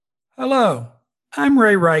Hello, I'm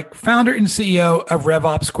Ray Reich, founder and CEO of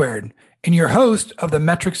RevOps Squared, and your host of the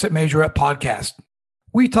Metrics That Measure Up podcast.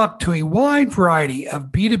 We talk to a wide variety of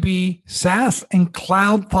B2B, SaaS, and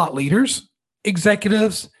cloud thought leaders,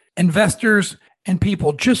 executives, investors, and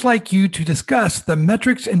people just like you to discuss the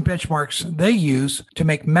metrics and benchmarks they use to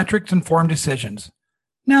make metrics-informed decisions.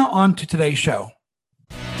 Now on to today's show.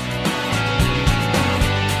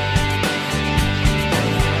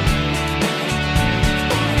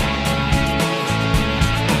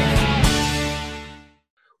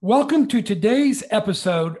 Welcome to today's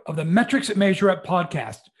episode of the Metrics That Measure Up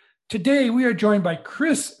podcast. Today, we are joined by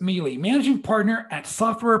Chris Mealy, Managing Partner at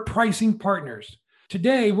Software Pricing Partners.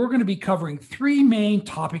 Today, we're going to be covering three main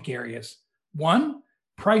topic areas. One,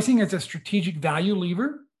 pricing as a strategic value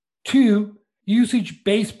lever. Two,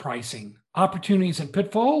 usage-based pricing, opportunities and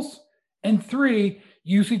pitfalls. And three,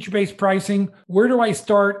 usage-based pricing, where do I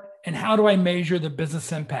start and how do I measure the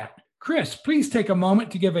business impact? Chris, please take a moment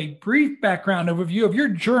to give a brief background overview of your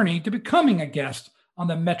journey to becoming a guest on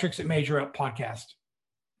the Metrics That Measure Up podcast.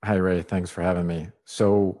 Hi, Ray. Thanks for having me.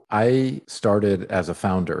 So I started as a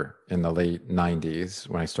founder in the late 90s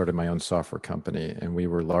when I started my own software company, and we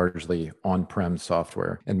were largely on-prem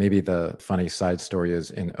software. And maybe the funny side story is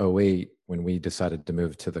in '08, when we decided to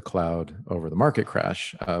move to the cloud over the market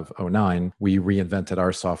crash of '09, we reinvented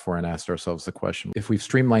our software and asked ourselves the question, if we've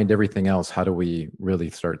streamlined everything else, how do we really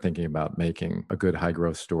start thinking about making a good high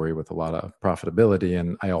growth story with a lot of profitability?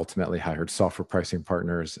 And I ultimately hired Software Pricing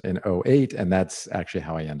Partners in '08, and that's actually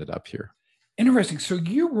how I ended up here. Interesting. So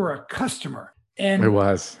you were a customer. And it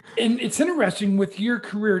was. And it's interesting with your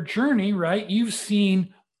career journey, right? You've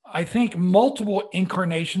seen, I think, multiple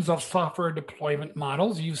incarnations of software deployment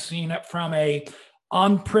models. You've seen it from a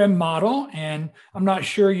on-prem model, and I'm not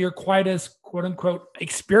sure you're quite as quote unquote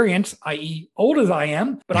experienced, i.e. old as I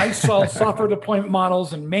am, but I saw software deployment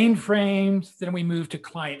models in mainframes. Then we moved to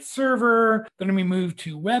client server. Then we moved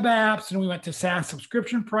to web apps, and we went to SaaS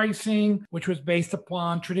subscription pricing, which was based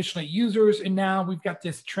upon traditional users. And now we've got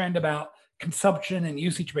this trend about consumption and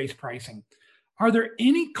usage-based pricing. Are there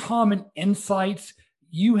any common insights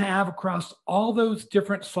you have across all those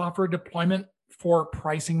different software deployment for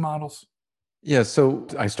pricing models? Yeah, so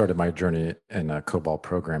I started my journey in COBOL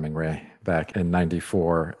programming, Ray, back in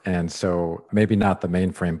 '94. And so maybe not the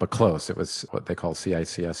mainframe, but close. It was what they call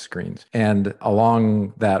CICS screens. And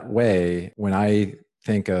along that way, when I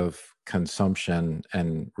think of consumption,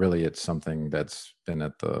 and really it's something that's been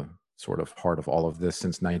at the sort of heart of all of this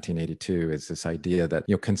since 1982, is this idea that,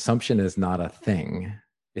 consumption is not a thing.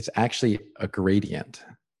 It's actually a gradient.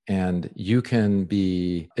 And you can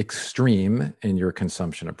be extreme in your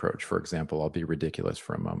consumption approach. For example, I'll be ridiculous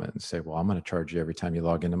for a moment and say, well, I'm going to charge you every time you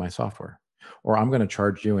log into my software. Or I'm going to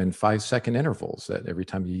charge you in 5-second intervals that every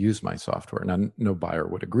time you use my software. Now, no buyer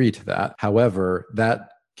would agree to that. However, that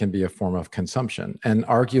can be a form of consumption. And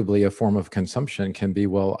arguably a form of consumption can be,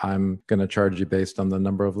 well, I'm going to charge you based on the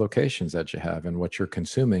number of locations that you have, and what you're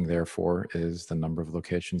consuming, therefore, is the number of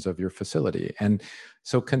locations of your facility. And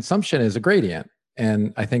so consumption is a gradient.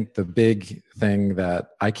 And I think the big thing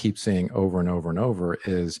that I keep seeing over and over and over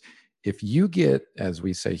is if you get, as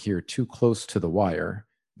we say here, too close to the wire,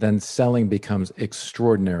 then selling becomes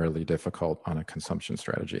extraordinarily difficult on a consumption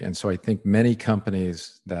strategy. And so I think many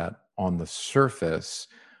companies that on the surface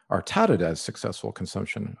are touted as successful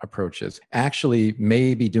consumption approaches actually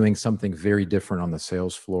may be doing something very different on the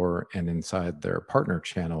sales floor and inside their partner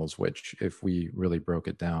channels, which, if we really broke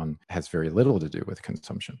it down, has very little to do with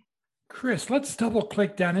consumption. Chris, let's double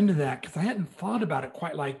click down into that because I hadn't thought about it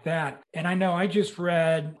quite like that. And I know I just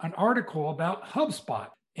read an article about HubSpot,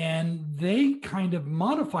 and they kind of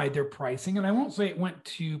modified their pricing. And I won't say it went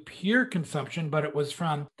to pure consumption, but it was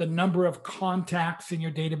from the number of contacts in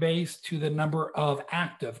your database to the number of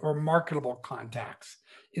active or marketable contacts.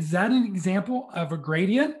 Is that an example of a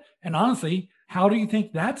gradient? And honestly, how do you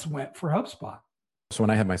think that's went for HubSpot? So when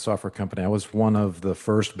I had my software company, I was one of the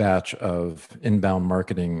first batch of inbound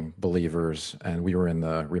marketing believers, and we were in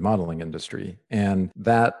the remodeling industry. And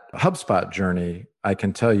that HubSpot journey, I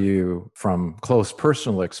can tell you from close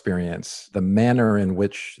personal experience, the manner in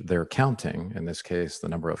which they're counting, in this case, the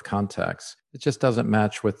number of contacts, it just doesn't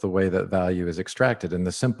match with the way that value is extracted. And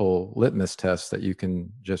the simple litmus test that you can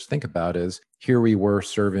just think about is, here we were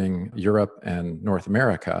serving Europe and North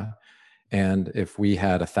America. And if we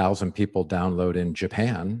had 1,000 people download in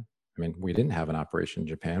Japan, I mean, we didn't have an operation in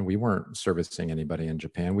Japan. We weren't servicing anybody in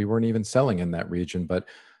Japan. We weren't even selling in that region, but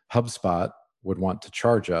HubSpot would want to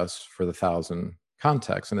charge us for the 1,000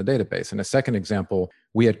 contacts in the database. And a second example,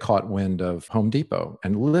 we had caught wind of Home Depot,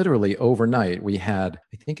 and literally overnight we had,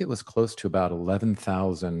 I think it was close to about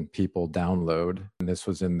 11,000 people download. And this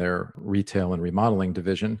was in their retail and remodeling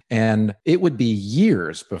division. And it would be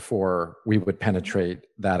years before we would penetrate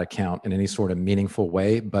that account in any sort of meaningful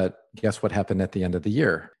way. But guess what happened at the end of the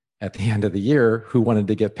year? At the end of the year, who wanted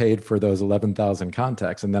to get paid for those 11,000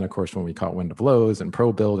 contacts? And then, of course, when we caught wind of Lowe's and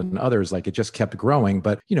ProBuild and others, like it just kept growing.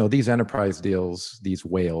 But, these enterprise deals, these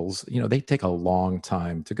whales, they take a long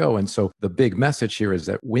time to go. And so the big message here is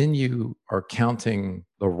that when you are counting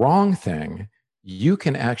the wrong thing, you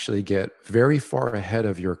can actually get very far ahead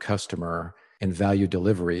of your customer in value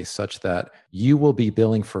delivery such that you will be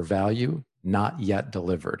billing for value not yet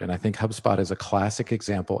delivered. And I think HubSpot is a classic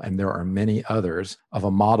example, and there are many others, of a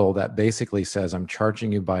model that basically says, I'm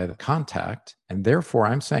charging you by the contact, and therefore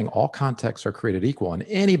I'm saying all contacts are created equal. And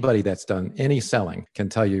anybody that's done any selling can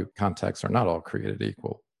tell you contacts are not all created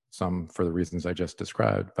equal. Some for the reasons I just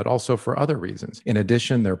described, but also for other reasons. In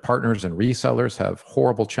addition, their partners and resellers have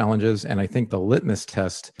horrible challenges. And I think the litmus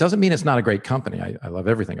test doesn't mean it's not a great company. I love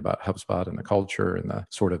everything about HubSpot and the culture and the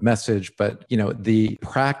sort of message, but the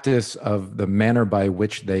practice of the manner by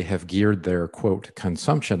which they have geared their quote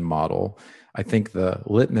consumption model, I think the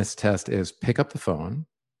litmus test is pick up the phone,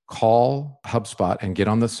 call HubSpot and get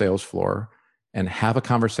on the sales floor and have a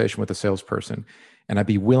conversation with the salesperson. And I'd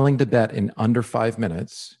be willing to bet in under 5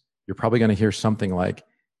 minutes, you're probably going to hear something like,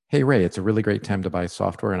 hey, Ray, it's a really great time to buy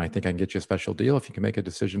software, and I think I can get you a special deal if you can make a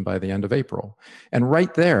decision by the end of April. And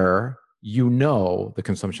right there, the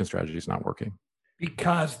consumption strategy is not working.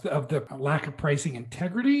 Because of the lack of pricing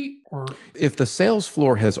integrity? Or if the sales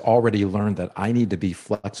floor has already learned that I need to be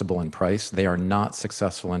flexible in price, they are not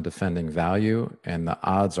successful in defending value, and the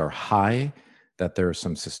odds are high that there are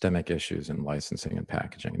some systemic issues in licensing and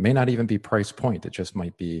packaging. It may not even be price point. It just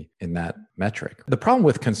might be in that metric. The problem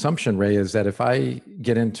with consumption, Ray, is that if I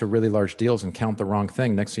get into really large deals and count the wrong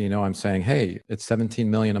thing, next thing you know, I'm saying, hey, it's 17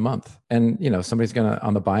 million a month. And, somebody's going to,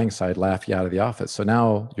 on the buying side, laugh you out of the office. So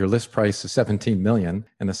now your list price is 17 million.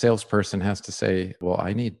 And the salesperson has to say, well,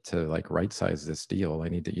 I need to right size this deal. I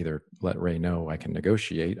need to either let Ray know I can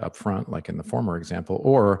negotiate up front, like in the former example,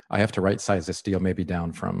 or I have to right size this deal maybe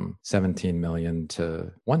down from 17 million to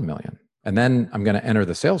 1 million. And then I'm going to enter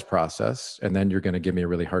the sales process, and then you're going to give me a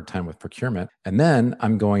really hard time with procurement. And then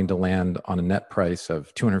I'm going to land on a net price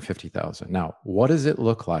of 250,000. Now, what does it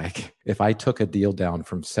look like if I took a deal down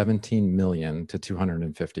from 17 million to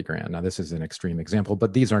 250 grand? Now, this is an extreme example,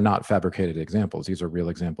 but these are not fabricated examples. These are real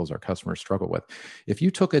examples our customers struggle with. If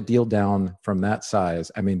you took a deal down from that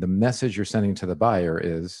size, the message you're sending to the buyer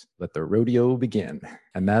is, let the rodeo begin.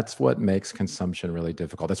 And that's what makes consumption really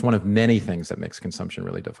difficult. That's one of many things that makes consumption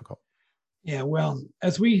really difficult. Yeah, well,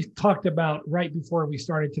 as we talked about right before we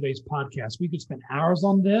started today's podcast, we could spend hours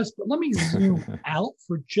on this, but let me zoom out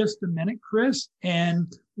for just a minute, Chris.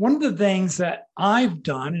 And one of the things that I've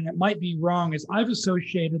done, and it might be wrong, is I've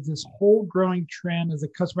associated this whole growing trend as a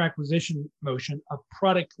customer acquisition motion of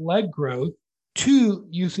product-led growth to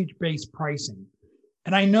usage-based pricing.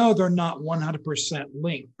 And I know they're not 100%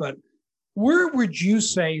 linked, but where would you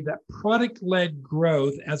say that product-led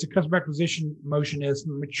growth as a customer acquisition motion is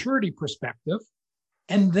from a maturity perspective?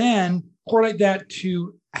 And then correlate that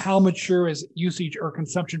to how mature is usage or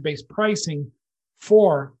consumption-based pricing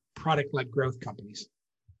for product-led growth companies?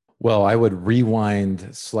 Well, I would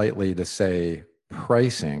rewind slightly to say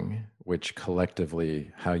pricing, which collectively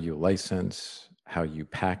how you license, how you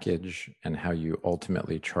package, and how you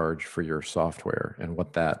ultimately charge for your software, and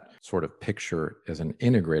what that sort of picture as an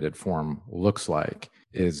integrated form looks like,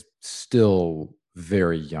 is still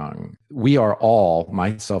very young. We are all,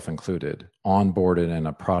 myself included, onboarded in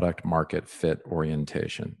a product market fit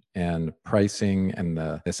orientation, and pricing and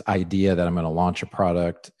this idea that I'm going to launch a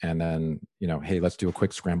product and then, hey, let's do a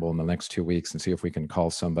quick scramble in the next 2 weeks and see if we can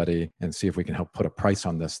call somebody and see if we can help put a price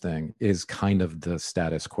on this thing, is kind of the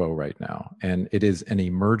status quo right now. And it is an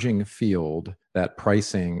emerging field that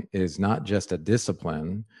pricing is not just a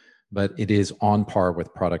discipline, but it is on par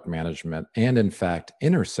with product management, and in fact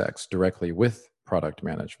intersects directly with product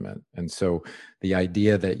management. And so the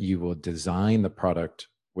idea that you will design the product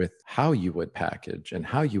with how you would package and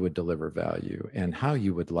how you would deliver value and how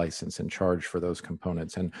you would license and charge for those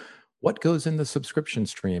components, and what goes in the subscription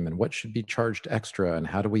stream and what should be charged extra, and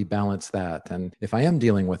how do we balance that? And if I am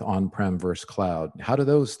dealing with on-prem versus cloud, how do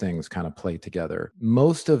those things kind of play together?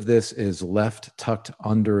 Most of this is left tucked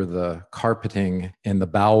under the carpeting in the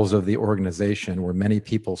bowels of the organization, where many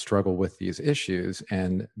people struggle with these issues.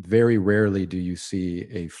 And very rarely do you see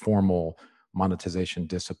a formal monetization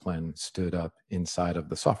discipline stood up inside of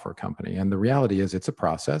the software company. And the reality is it's a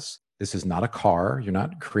process. This is not a car. You're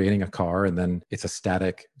not creating a car and then it's a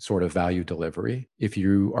static sort of value delivery. If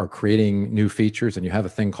you are creating new features and you have a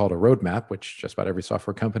thing called a roadmap, which just about every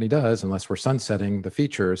software company does, unless we're sunsetting the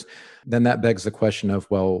features, then that begs the question of,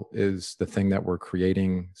 well, is the thing that we're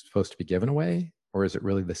creating supposed to be given away? Or is it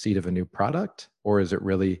really the seed of a new product? Or is it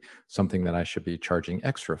really something that I should be charging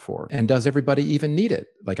extra for? And does everybody even need it?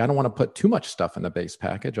 Like, I don't want to put too much stuff in the base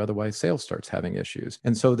package, otherwise sales starts having issues.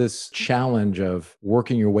 And so this challenge of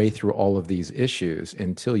working your way through all of these issues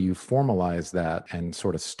until you formalize that and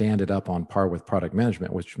sort of stand it up on par with product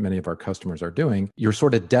management, which many of our customers are doing, you're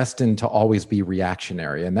sort of destined to always be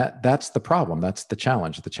reactionary. And that's the problem. That's the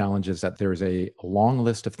challenge. The challenge is that there's a long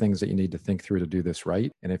list of things that you need to think through to do this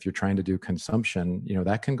right. And if you're trying to do consumption,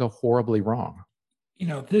 that can go horribly wrong.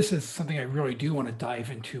 This is something I really do want to dive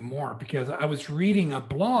into more, because I was reading a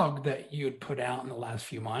blog that you had put out in the last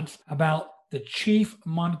few months about the chief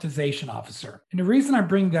monetization officer. And the reason I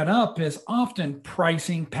bring that up is often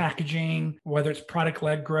pricing, packaging, whether it's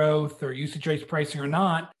product-led growth or usage-based pricing or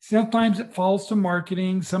not, sometimes it falls to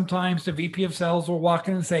marketing. Sometimes the VP of sales will walk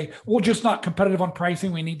in and say, we're just not competitive on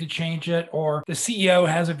pricing, we need to change it. Or the CEO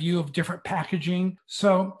has a view of different packaging.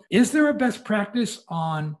 So is there a best practice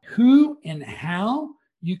on who and how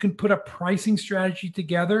you can put a pricing strategy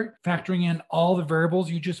together, factoring in all the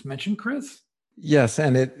variables you just mentioned, Chris? Yes,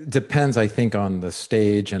 and it depends, I think, on the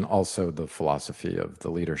stage and also the philosophy of the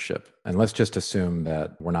leadership. And let's just assume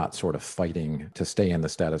that we're not sort of fighting to stay in the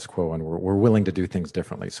status quo and we're willing to do things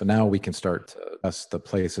differently. So now we can start to discuss the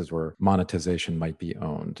places where monetization might be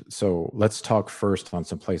owned. So let's talk first on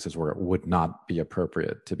some places where it would not be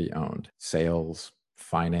appropriate to be owned: sales,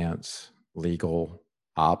 finance, legal,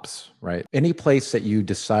 ops, right? Any place that you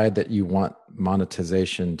decide that you want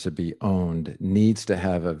monetization to be owned needs to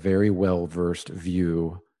have a very well-versed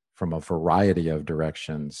view from a variety of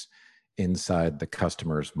directions inside the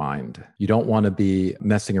customer's mind. You don't want to be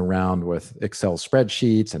messing around with Excel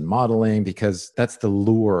spreadsheets and modeling, because that's the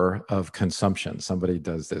lure of consumption. Somebody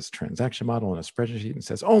does this transaction model in a spreadsheet and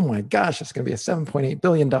says, oh my gosh, it's going to be a $7.8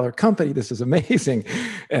 billion company. This is amazing.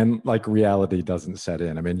 And like, reality doesn't set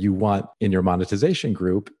in. I mean, you want in your monetization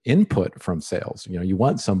group input from sales. You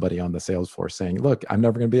want somebody on the sales force saying, look, I'm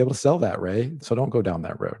never going to be able to sell that, Ray. So don't go down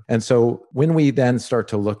that road. And so when we then start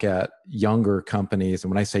to look at younger companies,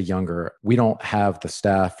 and when I say younger, we don't have the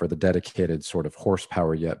staff or the dedicated sort of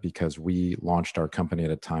horsepower yet, because we launched our company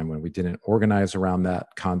at a time when we didn't organize around that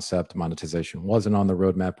concept. Monetization wasn't on the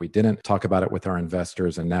roadmap. We didn't talk about it with our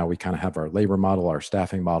investors. And now we kind of have our labor model, our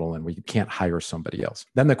staffing model, and we can't hire somebody else.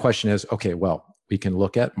 Then the question is, okay, well, we can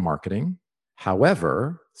look at marketing.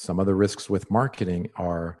 However, some of the risks with marketing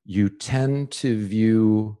are you tend to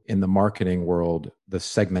view in the marketing world the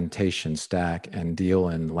segmentation stack and deal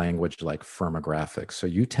in language like firmographics. So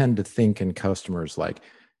you tend to think in customers like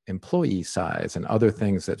employee size and other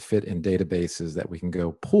things that fit in databases that we can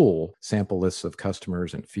go pull sample lists of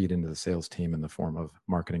customers and feed into the sales team in the form of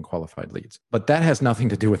marketing qualified leads. But that has nothing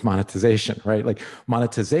to do with monetization, right? Like,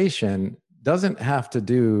 monetization doesn't have to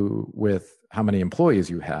do with how many employees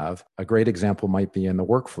you have. A great example might be in the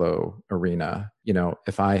workflow arena.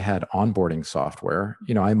 If I had onboarding software,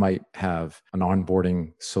 I might have an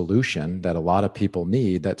onboarding solution that a lot of people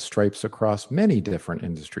need that stripes across many different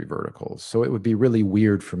industry verticals. So it would be really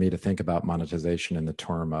weird for me to think about monetization in the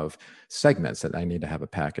term of segments, that I need to have a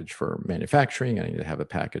package for manufacturing, I need to have a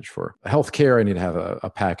package for healthcare, I need to have a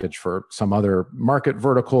package for some other market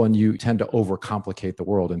vertical, and you tend to overcomplicate the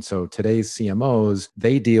world. And so today's CMOs,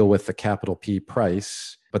 they deal with the capital P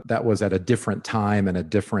price, but that was at a different time and a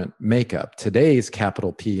different makeup. Today's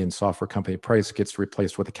capital P in software company price gets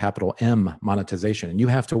replaced with a capital M monetization. And you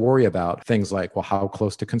have to worry about things like, well, how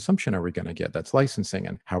close to consumption are we going to get? That's licensing.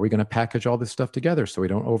 And how are we going to package all this stuff together so we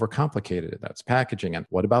don't overcomplicate it? That's packaging. And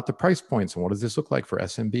what about the price points? And what does this look like for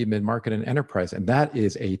SMB, mid-market, and enterprise? And that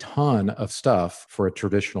is a ton of stuff for a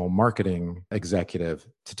traditional marketing executive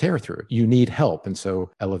to tear through. You need help. And so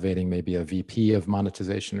elevating maybe a VP of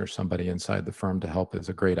monetization or somebody inside the firm to help is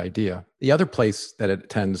a great idea. The other place that it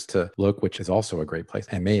tends to look, which is also a great place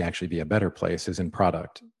and may actually be a better place, is in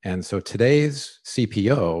product. And so today's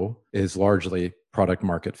CPO is largely product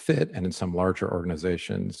market fit, and in some larger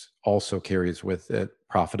organizations also carries with it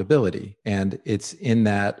profitability. And it's in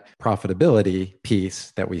that profitability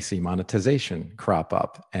piece that we see monetization crop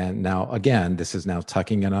up. And now, again, this is now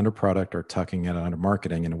tucking it under product or tucking it under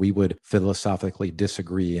marketing. And we would philosophically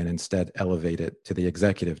disagree and instead elevate it to the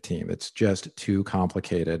executive team. It's just too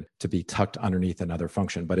complicated to be tucked underneath another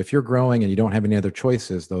function. But if you're growing and you don't have any other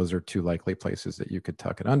choices, those are two likely places that you could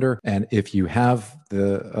tuck it under. And if you have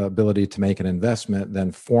the ability to make an investment,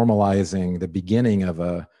 then formalizing the beginning of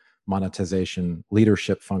a monetization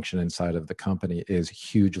leadership function inside of the company is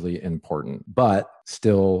hugely important, but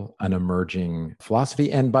still an emerging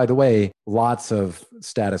philosophy. And by the way, lots of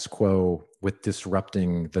status quo with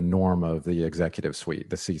disrupting the norm of the executive suite,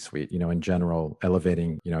 the C-suite, in general,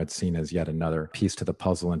 elevating, it's seen as yet another piece to the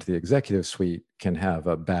puzzle into the executive suite can have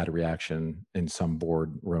a bad reaction in some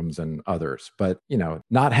boardrooms and others. But,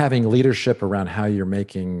 not having leadership around how you're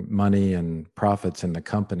making money and profits in the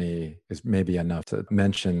company is maybe enough to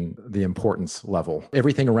mention the importance level.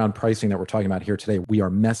 Everything around pricing that we're talking about here today, we are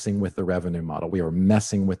messing with the revenue model. We are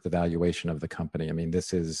messing with the valuation of the company. I mean,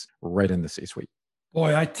 this is right in the C-suite.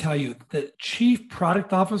 Boy, I tell you, the chief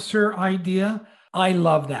product officer idea, I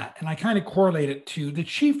love that. And I kind of correlate it to the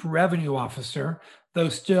chief revenue officer, though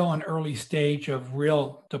still an early stage of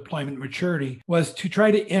real deployment maturity, was to try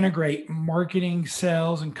to integrate marketing,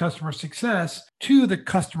 sales, and customer success to the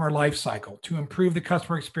customer lifecycle to improve the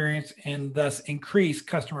customer experience and thus increase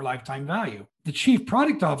customer lifetime value. The chief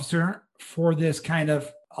product officer for this kind of,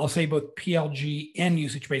 I'll say both PLG and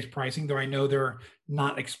usage-based pricing, though I know they're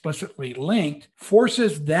not explicitly linked,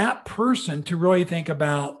 forces that person to really think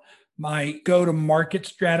about my go-to-market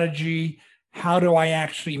strategy. How do I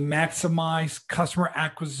actually maximize customer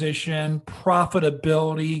acquisition,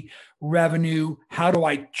 profitability, revenue? How do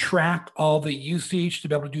I track all the usage to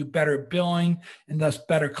be able to do better billing and thus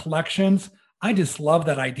better collections? I just love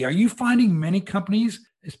that idea. Are you finding many companies,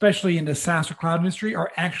 especially in the SaaS or cloud industry,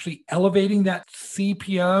 are actually elevating that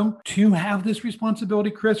CPO to have this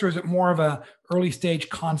responsibility, Chris, or is it more of a early stage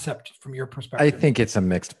concept from your perspective? I think it's a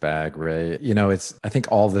mixed bag, Ray. I think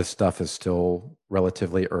all this stuff is still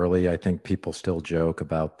relatively early. I think people still joke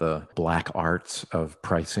about the black arts of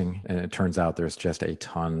pricing. And it turns out there's just a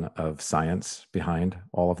ton of science behind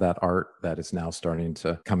all of that art that is now starting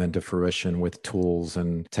to come into fruition with tools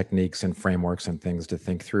and techniques and frameworks and things to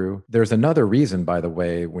think through. There's another reason, by the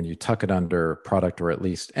way, when you tuck it under product, or at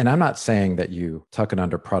least, and I'm not saying that you tuck it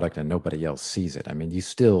under product and nobody else sees it. I mean, you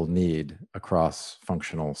still need a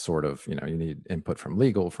cross-functional sort of, you need input from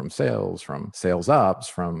legal, from sales ops,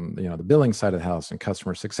 from, the billing side of the house and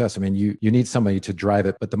customer success. I mean, you need somebody to drive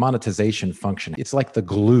it, but the monetization function, it's like the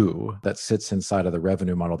glue that sits inside of the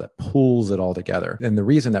revenue model that pulls it all together. And the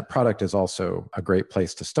reason that product is also a great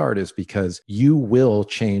place to start is because you will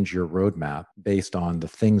change your roadmap based on the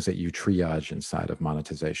things that you triage inside of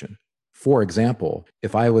monetization. For example,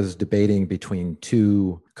 if I was debating between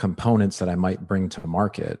two components that I might bring to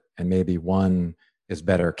market, and maybe one is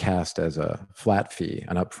better cast as a flat fee,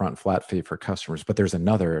 an upfront flat fee for customers, but there's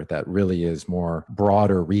another that really is more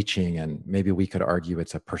broader reaching, and maybe we could argue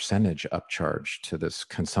it's a percentage upcharge to this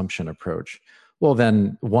consumption approach. Well,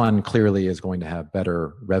 then one clearly is going to have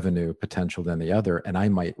better revenue potential than the other, and I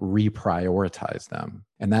might reprioritize them.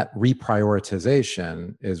 And that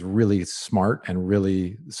reprioritization is really smart and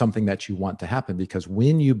really something that you want to happen, because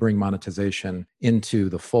when you bring monetization into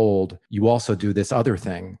the fold, you also do this other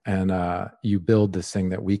thing, and you build this thing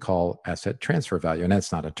that we call asset transfer value. And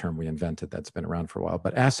that's not a term we invented, that's been around for a while.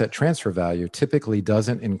 But asset transfer value typically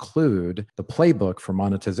doesn't include the playbook for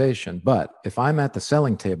monetization. But if I'm at the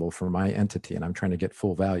selling table for my entity and I'm trying to get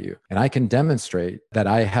full value, and I can demonstrate that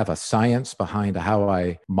I have a science behind how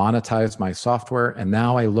I monetize my software, and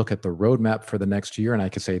now I look at the roadmap for the next year and I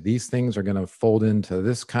can say, these things are going to fold into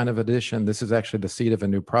this kind of addition. This is actually the seed of a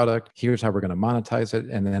new product. Here's how we're going to monetize it.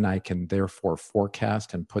 And then I can therefore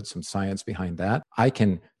forecast and put some science behind that. I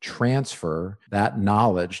can transfer that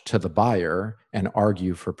knowledge to the buyer and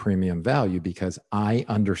argue for premium value because I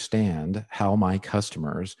understand how my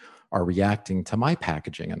customers are reacting to my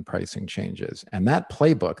packaging and pricing changes. And that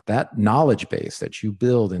playbook, that knowledge base that you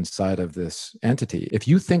build inside of this entity, if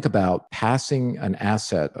you think about passing an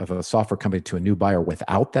asset of a software company to a new buyer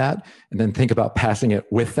without that, and then think about passing it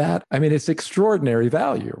with that, I mean, it's extraordinary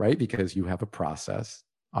value, right? Because you have a process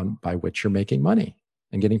by which you're making money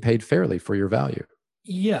and getting paid fairly for your value.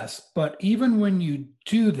 Yes, but even when you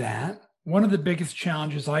do that, one of the biggest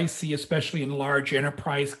challenges I see, especially in large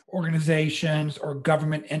enterprise organizations or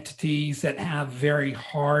government entities that have very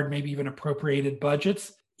hard, maybe even appropriated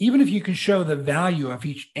budgets, even if you can show the value of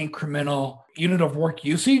each incremental unit of work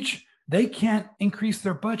usage, they can't increase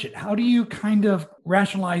their budget. How do you kind of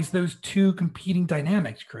rationalize those two competing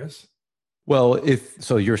dynamics, Chris? Well,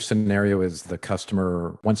 so your scenario is the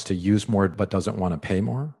customer wants to use more but doesn't want to pay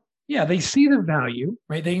more? Yeah, they see the value,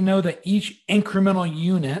 right? They know that each incremental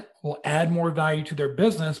unit will add more value to their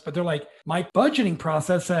business, but they're like, my budgeting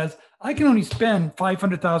process says I can only spend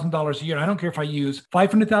 $500,000 a year. I don't care if I use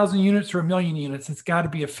 500,000 units or a million units. It's got to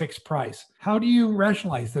be a fixed price. How do you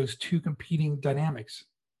rationalize those two competing dynamics?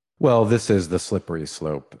 Well, this is the slippery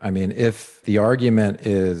slope. I mean, if the argument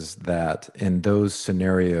is that in those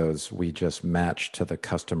scenarios, we just match to the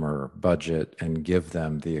customer budget and give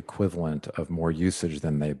them the equivalent of more usage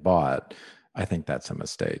than they bought, I think that's a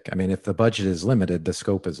mistake. I mean, if the budget is limited, the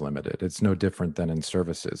scope is limited. It's no different than in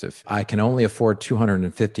services. If I can only afford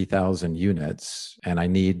 250,000 units and I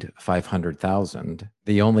need 500,000,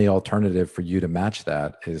 the only alternative for you to match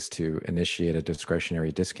that is to initiate a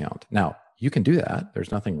discretionary discount. Now, you can do that.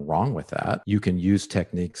 There's nothing wrong with that. You can use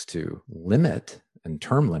techniques to limit and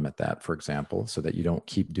term limit that, for example, so that you don't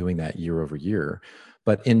keep doing that year over year.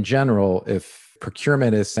 But in general, if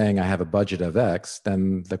procurement is saying I have a budget of X,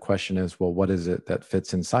 then the question is, well, what is it that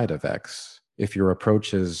fits inside of X? If your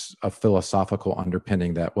approach is a philosophical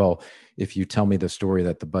underpinning that, well, if you tell me the story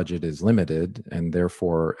that the budget is limited, and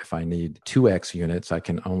therefore if I need 2X units, I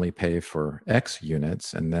can only pay for X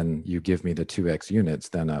units, and then you give me the 2X units,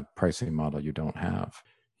 then a pricing model you don't have.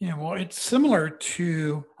 Yeah, well, it's similar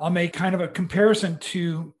to, I'll make kind of a comparison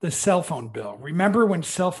to the cell phone bill. Remember when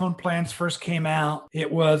cell phone plans first came out,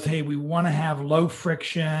 it was, hey, we want to have low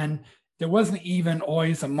friction. There wasn't even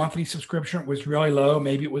always a monthly subscription. It was really low.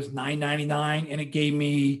 Maybe it was $9.99 and it gave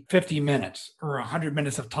me 50 minutes or 100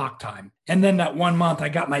 minutes of talk time. And then that one month I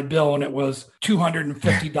got my bill and it was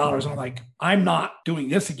 $250. I'm like, I'm not doing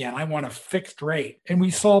this again. I want a fixed rate. And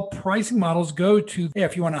we saw pricing models go to, hey,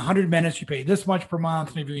 if you want 100 minutes, you pay this much per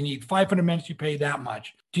month. And if you need 500 minutes, you pay that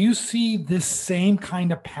much. Do you see this same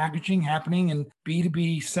kind of packaging happening in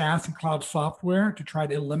B2B SaaS and cloud software to try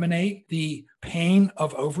to eliminate the pain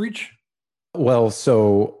of overage? Well,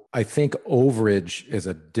 so I think overage is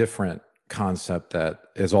a different concept that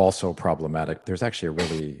is also problematic. There's actually a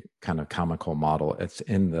really kind of comical model. It's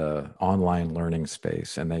in the online learning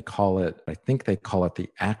space, and I think they call it the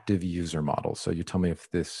active user model. So you tell me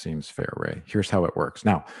if this seems fair, Ray. Here's how it works.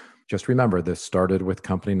 Now, just remember, this started with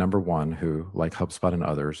company number one, who, like HubSpot and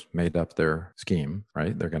others, made up their scheme,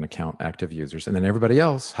 right? They're going to count active users. And then everybody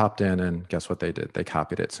else hopped in and guess what they did? They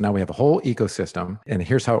copied it. So now we have a whole ecosystem. And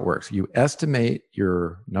here's how it works. You estimate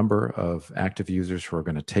your number of active users who are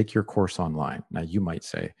going to take your course online. Now you might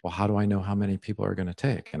say, well, how do I know how many people are going to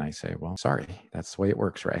take? And I say, well, sorry, that's the way it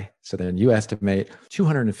works, Ray. So then you estimate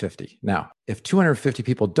 250. Now, if 250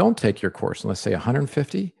 people don't take your course, and let's say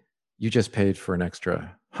 150, you just paid for an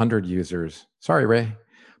extra 100 users. Sorry, Ray.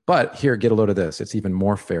 But here, get a load of this. It's even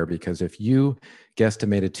more fair because if you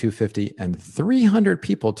guesstimated 250 and 300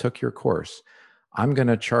 people took your course, I'm going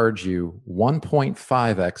to charge you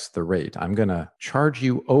 1.5x the rate. I'm going to charge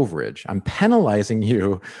you overage. I'm penalizing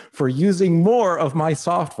you for using more of my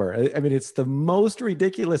software. I mean, it's the most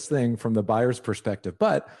ridiculous thing from the buyer's perspective,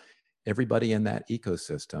 but everybody in that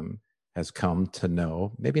ecosystem has come to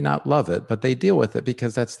know, maybe not love it, but they deal with it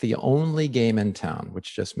because that's the only game in town,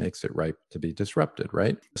 which just makes it ripe to be disrupted,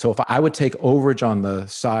 right? So if I would take overage on the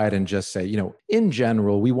side and just say, in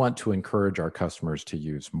general, we want to encourage our customers to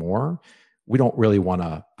use more. We don't really want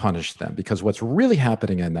to punish them because what's really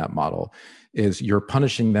happening in that model is you're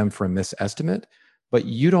punishing them for a misestimate, but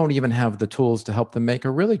you don't even have the tools to help them make a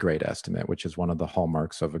really great estimate, which is one of the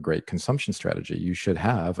hallmarks of a great consumption strategy. You should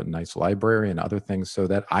have a nice library and other things so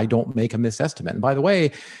that I don't make a misestimate. And by the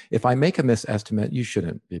way, if I make a misestimate, you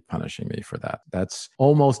shouldn't be punishing me for that. That's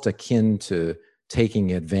almost akin to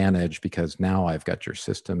taking advantage because now I've got your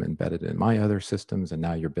system embedded in my other systems and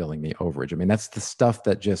now you're billing me overage. I mean, that's the stuff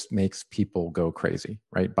that just makes people go crazy,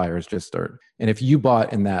 right? Buyers just start. And if you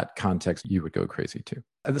bought in that context, you would go crazy too.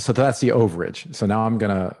 So that's the overage. So now I'm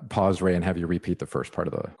going to pause, Ray, and have you repeat the first part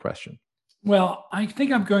of the question. Well, I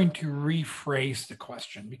think I'm going to rephrase the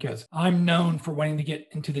question because I'm known for wanting to get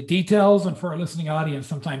into the details. And for our listening audience,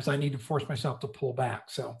 sometimes I need to force myself to pull back.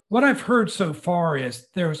 So what I've heard so far is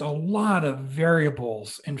there's a lot of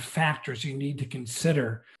variables and factors you need to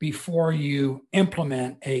consider before you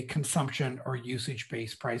implement a consumption or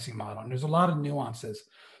usage-based pricing model. And there's a lot of nuances.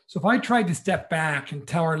 So if I tried to step back and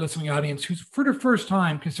tell our listening audience who's for the first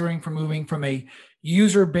time considering for moving from a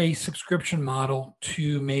user-based subscription model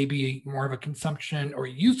to maybe more of a consumption or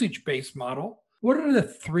usage-based model, what are the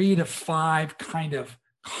 3 to 5 kind of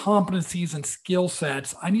competencies and skill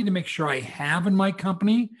sets I need to make sure I have in my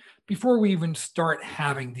company before we even start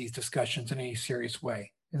having these discussions in any serious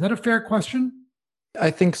way? Is that a fair question? I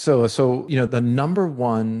think so. So, the number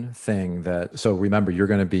one thing so remember, you're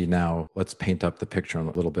going to be now, let's paint up the picture in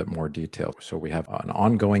a little bit more detail. So we have an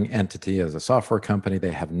ongoing entity as a software company.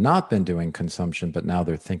 They have not been doing consumption, but now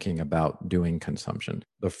they're thinking about doing consumption.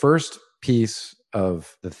 The first piece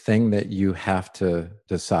of the thing that you have to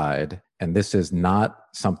decide, and this is not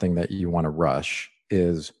something that you want to rush,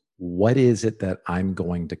 is what is it that I'm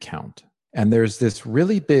going to count? And there's this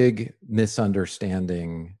really big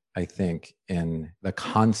misunderstanding I think, in the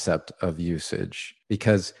concept of usage,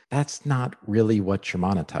 because that's not really what you're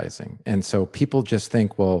monetizing. And so people just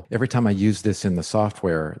think, well, every time I use this in the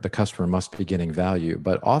software, the customer must be getting value.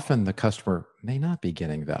 But often the customer may not be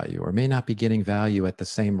getting value, or may not be getting value at the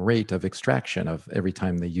same rate of extraction of every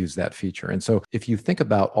time they use that feature. And so if you think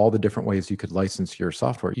about all the different ways you could license your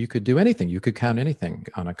software, you could do anything. You could count anything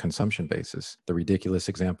on a consumption basis. The ridiculous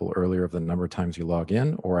example earlier of the number of times you log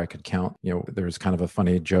in, or I could count, there's kind of a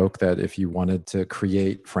funny joke that if you wanted to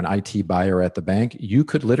create for an IT buyer at the bank, you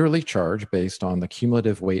could literally charge based on the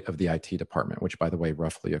cumulative weight of the IT department, which, by the way,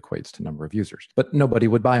 roughly equates to number of users. But nobody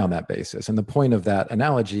would buy on that basis. And the point of that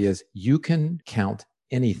analogy is you can count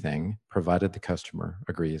anything provided the customer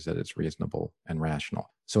agrees that it's reasonable and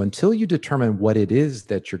rational. So until you determine what it is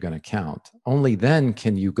that you're going to count, only then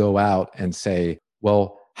can you go out and say,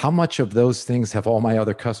 well, how much of those things have all my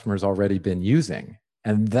other customers already been using?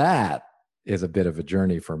 And that is a bit of a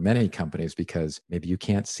journey for many companies, because maybe you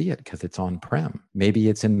can't see it because it's on-prem. Maybe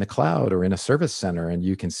it's in the cloud or in a service center and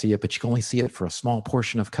you can see it, but you can only see it for a small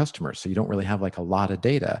portion of customers. So you don't really have like a lot of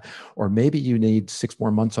data. Or maybe you need 6 more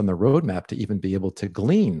months on the roadmap to even be able to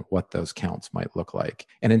glean what those counts might look like.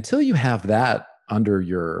 And until you have that under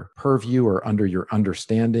your purview or under your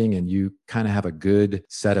understanding, and you kind of have a good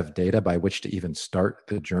set of data by which to even start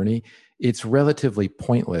the journey, it's relatively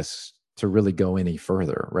pointless to really go any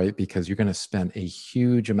further, right? Because you're going to spend a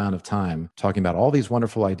huge amount of time talking about all these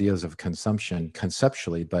wonderful ideas of consumption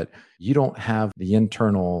conceptually, but you don't have the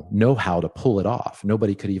internal know-how to pull it off.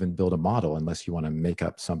 Nobody could even build a model unless you want to make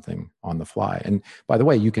up something on the fly. And by the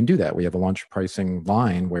way, you can do that. We have a launch pricing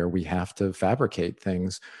line where we have to fabricate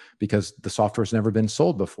things because the software's never been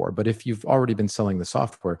sold before. But if you've already been selling the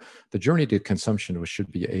software, the journey to consumption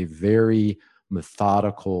should be a very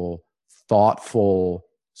methodical, thoughtful,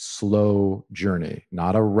 slow journey,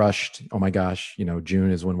 not a rushed, oh my gosh, June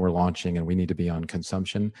is when we're launching and we need to be on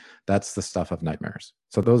consumption. That's the stuff of nightmares.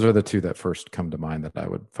 So those are the two that first come to mind that I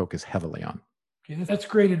would focus heavily on. Okay, that's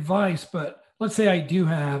great advice. But let's say I do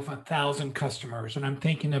have 1,000 customers and I'm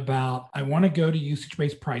thinking about, I want to go to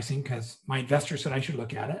usage-based pricing because my investor said I should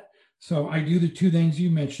look at it. So I do the two things you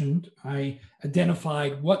mentioned. I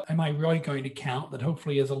identified what am I really going to count that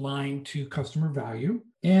hopefully is aligned to customer value.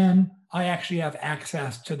 And I actually have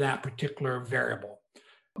access to that particular variable.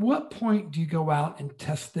 At what point do you go out and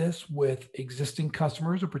test this with existing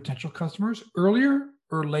customers or potential customers, earlier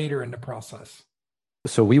or later in the process?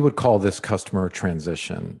 So we would call this customer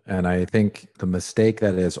transition. And I think the mistake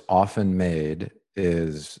that is often made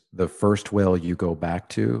is the first well you go back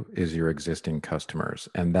to is your existing customers.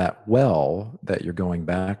 And that well that you're going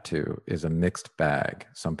back to is a mixed bag.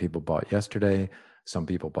 Some people bought yesterday, some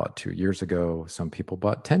people bought 2 years ago, some people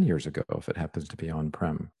bought 10 years ago if it happens to be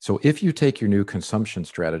on-prem. So if you take your new consumption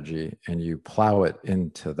strategy and you plow it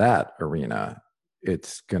into that arena,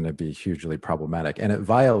 it's going to be hugely problematic. And it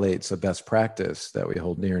violates a best practice that we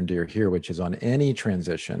hold near and dear here, which is on any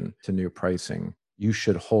transition to new pricing, you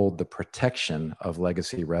should hold the protection of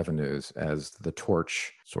legacy revenues as the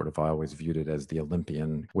torch. Sort of, I always viewed it as the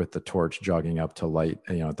Olympian with the torch jogging up to light,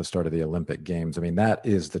 at the start of the Olympic Games. I mean, that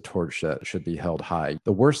is the torch that should be held high.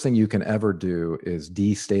 The worst thing you can ever do is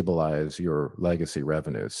destabilize your legacy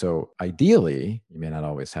revenues. So ideally, you may not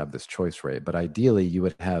always have this choice rate, but ideally you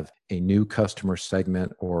would have a new customer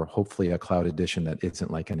segment or hopefully a cloud edition that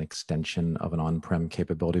isn't like an extension of an on-prem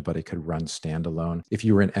capability, but it could run standalone. If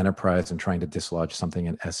you were in enterprise and trying to dislodge something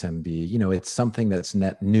in SMB, it's something that's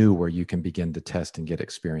net new where you can begin to test and get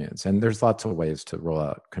experience. And there's lots of ways to roll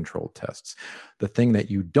out controlled tests. The thing that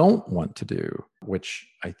you don't want to do, which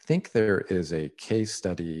I think there is a case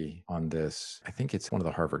study on this. I think it's one of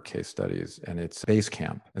the Harvard case studies, and it's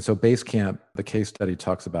Basecamp. And so Basecamp, the case study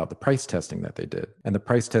talks about the price testing that they did. And the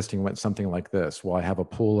price testing went something like this. Well, I have a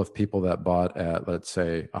pool of people that bought at, let's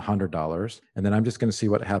say, $100, and then I'm just going to see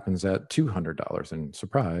what happens at $200. And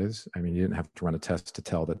surprise, I mean, you didn't have to run a test to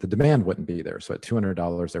tell that the demand wouldn't be there. So at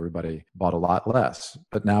 $200, everybody bought a lot less.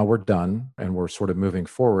 But now we're done and we're sort of moving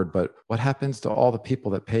forward. But what happens to all the people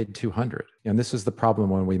that paid $200? And this is the problem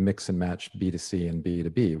when we mix and match B2C and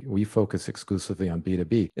B2B. We focus exclusively on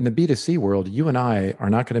B2B. In the B2C world, you and I are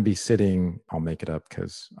not going to be sitting, I'll make it up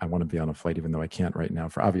because I want to be on a flight, even though I can't right now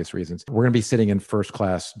for obvious reasons. We're going to be sitting in first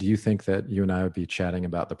class. Do you think that you and I would be chatting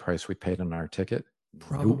about the price we paid on our ticket?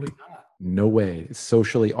 Probably not. No way. It's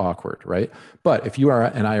socially awkward, right? But if you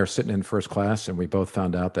and I are sitting in first class and we both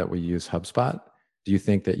found out that we use HubSpot, do you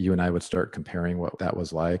think that you and I would start comparing what that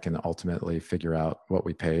was like and ultimately figure out what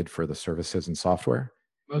we paid for the services and software?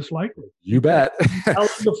 Most likely. You bet. How long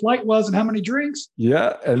the flight was and how many drinks.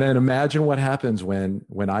 Yeah. And then imagine what happens when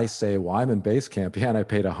I say, well, I'm in Basecamp, and I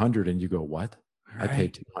paid $100, and you go, what? I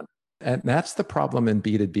paid 200. And that's the problem in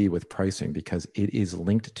B2B with pricing, because it is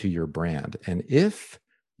linked to your brand. And if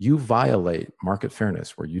you violate market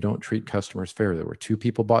fairness, where you don't treat customers fairly, where two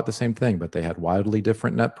people bought the same thing, but they had wildly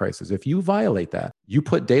different net prices, if you violate that, you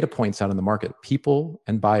put data points out in the market. People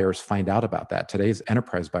and buyers find out about that. Today's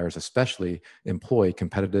enterprise buyers especially employ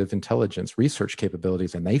competitive intelligence research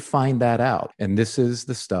capabilities, and they find that out. And this is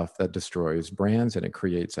the stuff that destroys brands, and it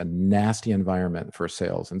creates a nasty environment for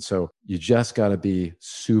sales. And so you just got to be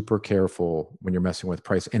super careful when you're messing with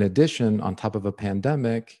price. In addition, on top of a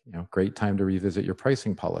pandemic, great time to revisit your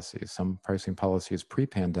pricing policies. Some pricing policies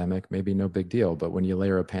pre-pandemic, maybe no big deal, but when you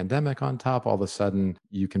layer a pandemic on top, all of a sudden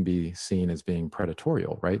you can be seen as being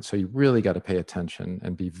predatorial, right? So you really got to pay attention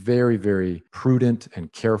and be very, very prudent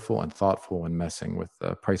and careful and thoughtful when messing with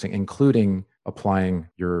pricing, including applying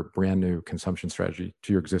your brand new consumption strategy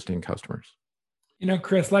to your existing customers.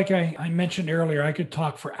 Chris, like I mentioned earlier, I could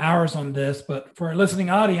talk for hours on this, but for our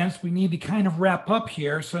listening audience, we need to kind of wrap up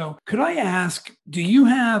here. So could I ask, do you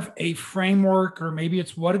have a framework, or maybe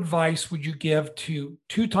it's what advice would you give to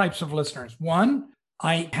two types of listeners? One,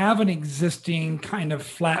 I have an existing kind of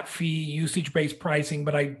flat fee usage-based pricing,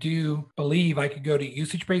 but I do believe I could go to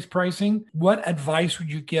usage-based pricing. What advice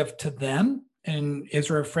would you give to them? And is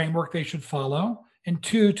there a framework they should follow? And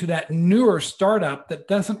two, to that newer startup that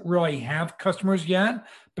doesn't really have customers yet,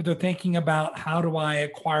 but they're thinking about, how do I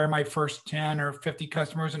acquire my first 10 or 50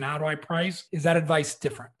 customers, and how do I price? Is that advice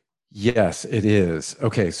different? Yes, it is.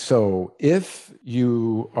 Okay, so if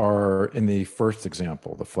you are in the first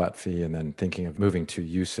example, the flat fee, and then thinking of moving to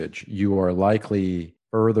usage, you are likely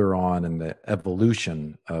further on in the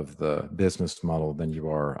evolution of the business model than you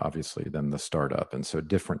are, obviously, than the startup. And so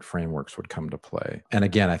different frameworks would come to play. And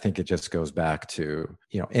again, I think it just goes back to,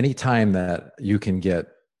 anytime that you can get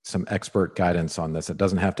some expert guidance on this. It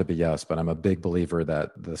doesn't have to be us, but I'm a big believer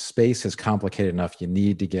that the space is complicated enough. You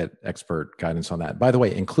need to get expert guidance on that. By the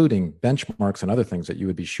way, including benchmarks and other things that you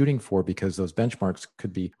would be shooting for, because those benchmarks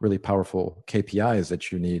could be really powerful KPIs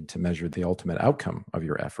that you need to measure the ultimate outcome of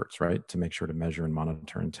your efforts, right? To make sure to measure and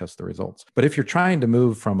monitor and test the results. But if you're trying to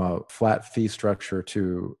move from a flat fee structure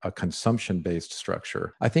to a consumption-based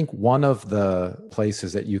structure, I think one of the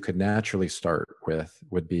places that you could naturally start with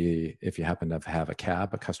would be if you happen to have a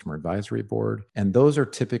CAB, a customer advisory board. And those are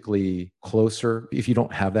typically closer. If you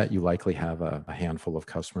don't have that, you likely have a handful of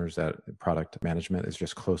customers that product management is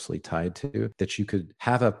just closely tied to, that you could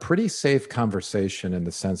have a pretty safe conversation in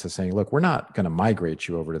the sense of saying, look, we're not going to migrate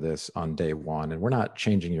you over to this on day one, and we're not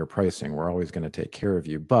changing your pricing. We're always going to take care of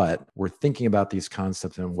you, but we're thinking about these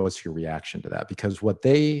concepts, and what's your reaction to that? Because what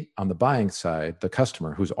they, on the buying side, the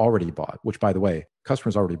customer who's already bought, which by the way,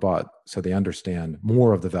 customers already bought, so they understand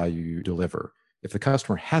more of the value you deliver. If the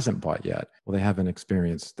customer hasn't bought yet, well, they haven't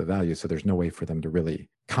experienced the value, so there's no way for them to really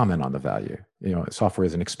comment on the value. Software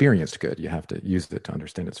is an experienced good. You have to use it to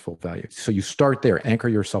understand its full value. So you start there, anchor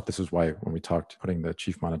yourself. This is why when we talked, putting the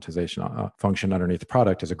chief monetization function underneath the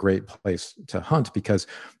product is a great place to hunt, because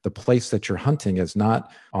the place that you're hunting is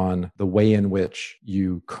not on the way in which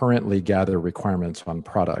you currently gather requirements on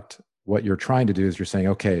product. What you're trying to do is you're saying,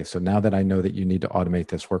 okay, so now that I know that you need to automate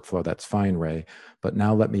this workflow, that's fine, Ray. But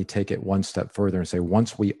now let me take it one step further and say,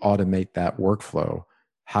 once we automate that workflow,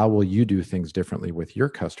 how will you do things differently with your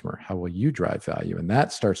customer? How will you drive value? And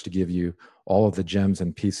that starts to give you all of the gems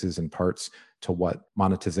and pieces and parts to what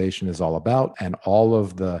monetization is all about, and all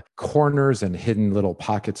of the corners and hidden little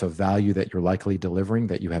pockets of value that you're likely delivering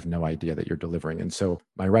that you have no idea that you're delivering. And so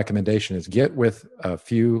my recommendation is get with a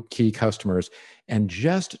few key customers and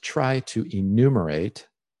just try to enumerate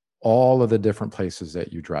all of the different places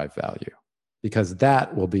that you drive value, because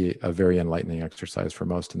that will be a very enlightening exercise for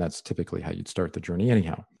most. And that's typically how you'd start the journey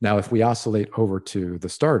anyhow. Now, if we oscillate over to the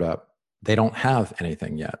startup, they don't have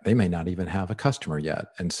anything yet. They may not even have a customer yet.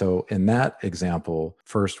 And so in that example,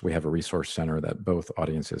 first, we have a resource center that both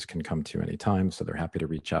audiences can come to anytime. So they're happy to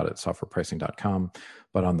reach out at softwarepricing.com.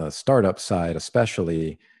 But on the startup side,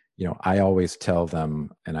 especially, I always tell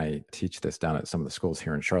them, and I teach this down at some of the schools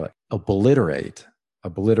here in Charlotte, obliterate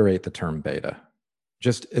the term beta.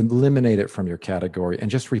 Just eliminate it from your category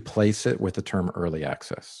and just replace it with the term early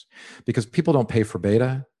access, because people don't pay for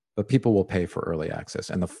beta, but people will pay for early access.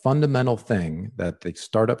 And the fundamental thing that the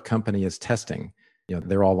startup company is testing,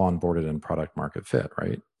 they're all onboarded in product market fit,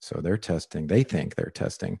 right? So they think they're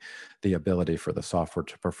testing the ability for the software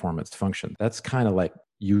to perform its function. That's kind of like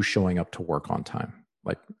you showing up to work on time.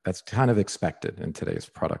 Like, that's kind of expected in today's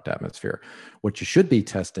product atmosphere. What you should be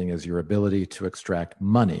testing is your ability to extract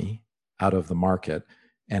money out of the market,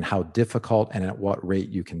 and how difficult and at what rate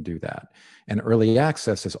you can do that. And early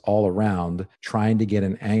access is all around trying to get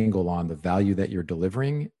an angle on the value that you're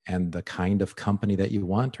delivering and the kind of company that you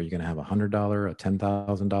want. Are you going to have $100, a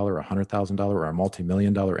 $10,000, a $100,000, or a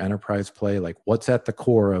multi-million-dollar enterprise play? Like, what's at the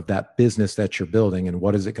core of that business that you're building, and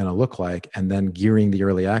what is it going to look like? And then gearing the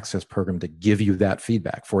early access program to give you that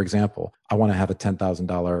feedback. For example, I want to have a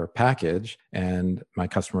 $10,000 package and my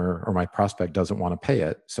customer or my prospect doesn't want to pay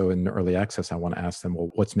it. So in early access, I want to ask them,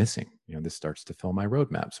 well, what's missing? This starts to fill my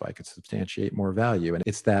roadmap so I could substantiate more value. And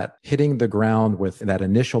it's that hitting the ground with that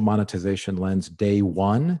initial monetization lens day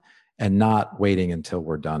one, and not waiting until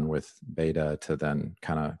we're done with beta to then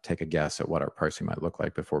kind of take a guess at what our pricing might look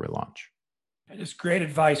like before we launch. That is great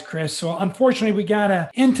advice, Chris. So unfortunately, we got to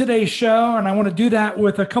end today's show, and I want to do that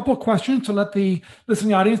with a couple of questions to let the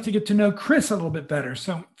listening audience to get to know Chris a little bit better.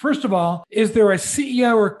 So first of all, is there a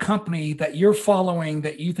CEO or company that you're following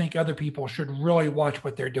that you think other people should really watch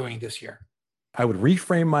what they're doing this year? I would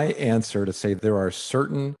reframe my answer to say there are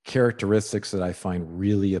certain characteristics that I find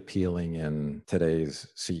really appealing in today's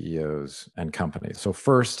CEOs and companies. So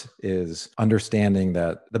first is understanding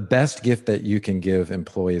that the best gift that you can give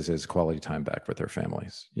employees is quality time back with their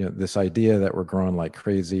families. This idea that we're growing like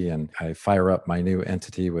crazy, and I fire up my new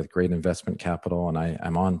entity with great investment capital, and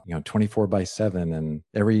I'm on 24/7, and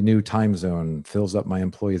every new time zone fills up my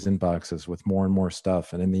employees' inboxes with more and more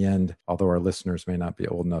stuff. And in the end, although our listeners may not be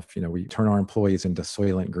old enough, we turn our employees into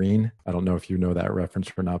Soylent Green. I don't know if you know that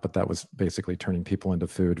reference or not, but that was basically turning people into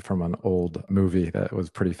food from an old movie that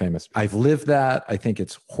was pretty famous. I've lived that. I think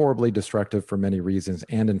it's horribly destructive for many reasons.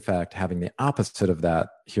 And in fact, having the opposite of that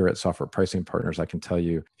here at Software Pricing Partners, I can tell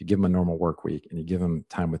you, if you give them a normal work week and you give them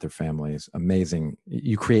time with their families, amazing.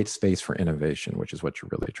 You create space for innovation, which is what you're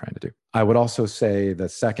really trying to do. I would also say the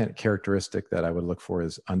second characteristic that I would look for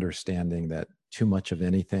is understanding that too much of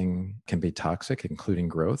anything can be toxic, including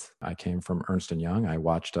growth. I came from Ernst & Young. I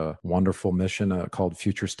watched a wonderful mission called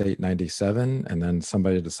Future State 97, and then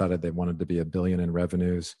somebody decided they wanted to be $1 billion in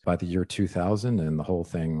revenues by the year 2000, and the whole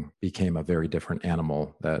thing became a very different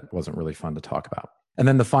animal that wasn't really fun to talk about. And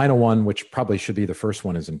then the final one, which probably should be the first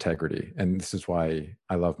one, is integrity. And this is why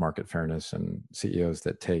I love market fairness and CEOs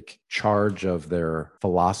that take charge of their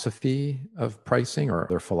philosophy of pricing or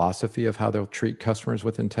their philosophy of how they'll treat customers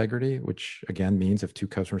with integrity, which again means if two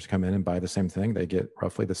customers come in and buy the same thing, they get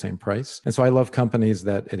roughly the same price. And so I love companies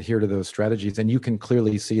that adhere to those strategies. And you can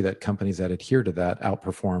clearly see that companies that adhere to that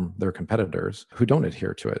outperform their competitors who don't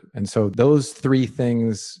adhere to it. And so those three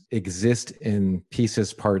things exist in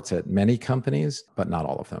pieces, parts at many companies, but not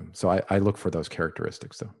all of them. So I look for those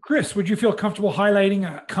characteristics though. Chris, would you feel comfortable highlighting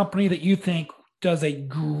a company that you think does a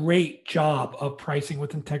great job of pricing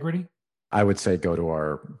with integrity? I would say go to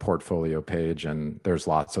our portfolio page, and there's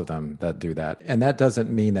lots of them that do that. And that doesn't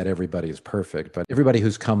mean that everybody is perfect, but everybody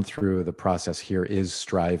who's come through the process here is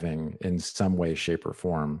striving in some way, shape, or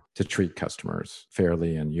form to treat customers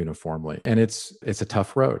fairly and uniformly. And it's a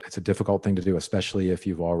tough road. It's a difficult thing to do, especially if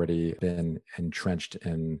you've already been entrenched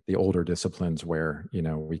in the older disciplines where,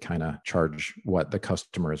 we kind of charge what the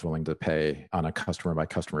customer is willing to pay on a customer by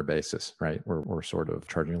customer basis, right? We're sort of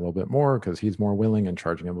charging a little bit more because he's more willing and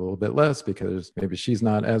charging him a little bit less because maybe she's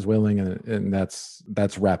not as willing, and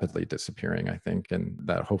that's rapidly disappearing, I think, and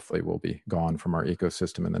that hopefully will be gone from our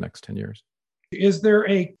ecosystem in the next 10 years. Is there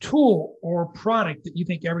a tool or product that you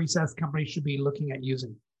think every SaaS company should be looking at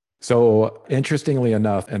using? So interestingly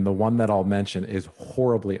enough, and the one that I'll mention is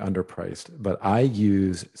horribly underpriced, but I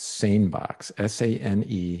use SaneBox,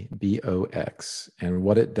 SANEBOX. And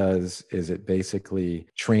what it does is it basically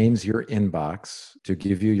trains your inbox to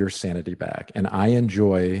give you your sanity back. And I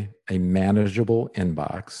enjoy a manageable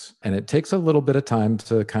inbox, and it takes a little bit of time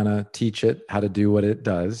to kind of teach it how to do what it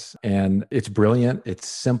does. And it's brilliant. It's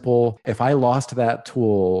simple. If I lost that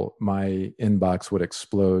tool, my inbox would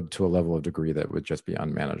explode to a level of degree that would just be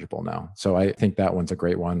unmanageable now. So I think that one's a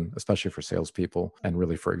great one, especially for salespeople and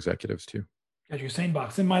really for executives too. Got your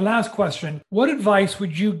SaneBox. And my last question, what advice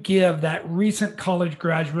would you give that recent college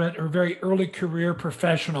graduate or very early career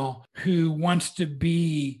professional who wants to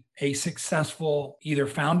be a successful either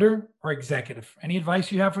founder or executive? Any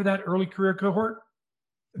advice you have for that early career cohort?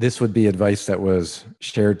 This would be advice that was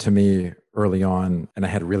shared to me early on, and I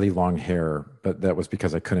had really long hair, but that was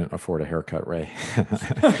because I couldn't afford a haircut, Ray.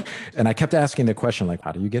 And I kept asking the question, like,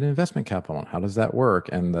 how do you get investment capital? And how does that work?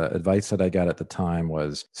 And the advice that I got at the time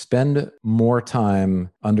was spend more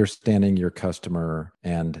time understanding your customer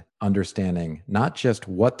and understanding not just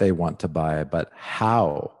what they want to buy, but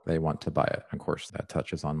how they want to buy it. Of course, that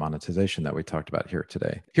touches on monetization that we talked about here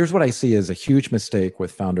today. Here's what I see as a huge mistake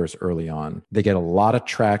with founders early on. They get a lot of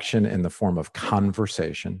traction in the form of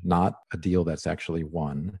conversation, not a deal that's actually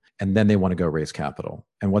won. And then they want to go raise capital.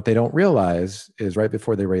 And what they don't realize is right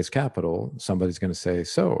before they raise capital, somebody's going to say,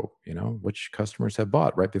 so, which customers have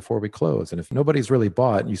bought right before we close? And if nobody's really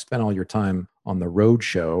bought, you spend all your time on the road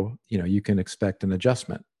show, you can expect an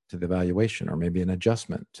adjustment to the valuation, or maybe an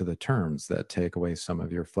adjustment to the terms that take away some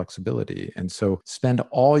of your flexibility. And so spend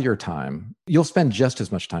all your time. You'll spend just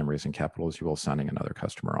as much time raising capital as you will signing another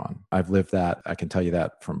customer on. I've lived that. I can tell you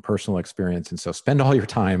that from personal experience. And so spend all your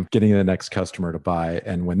time getting the next customer to buy.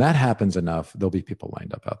 And when that happens enough, there'll be people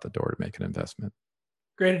lined up out the door to make an investment.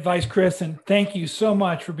 Great advice, Chris. And thank you so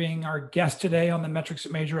much for being our guest today on the Metrics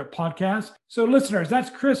That Measure Up podcast. So listeners, that's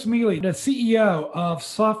Chris Mealy, the CEO of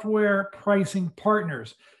Software Pricing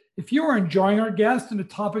Partners. If you are enjoying our guests and the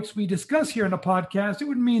topics we discuss here on the podcast, it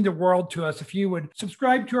would mean the world to us if you would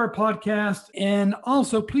subscribe to our podcast, and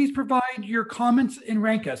also please provide your comments and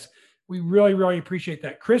rank us. We really, really appreciate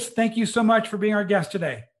that. Chris, thank you so much for being our guest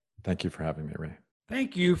today. Thank you for having me, Ray.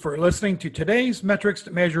 Thank you for listening to today's Metrics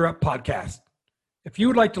That Measure Up podcast. If you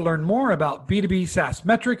would like to learn more about B2B SaaS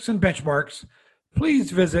metrics and benchmarks,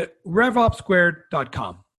 please visit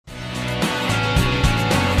RevOpSquared.com.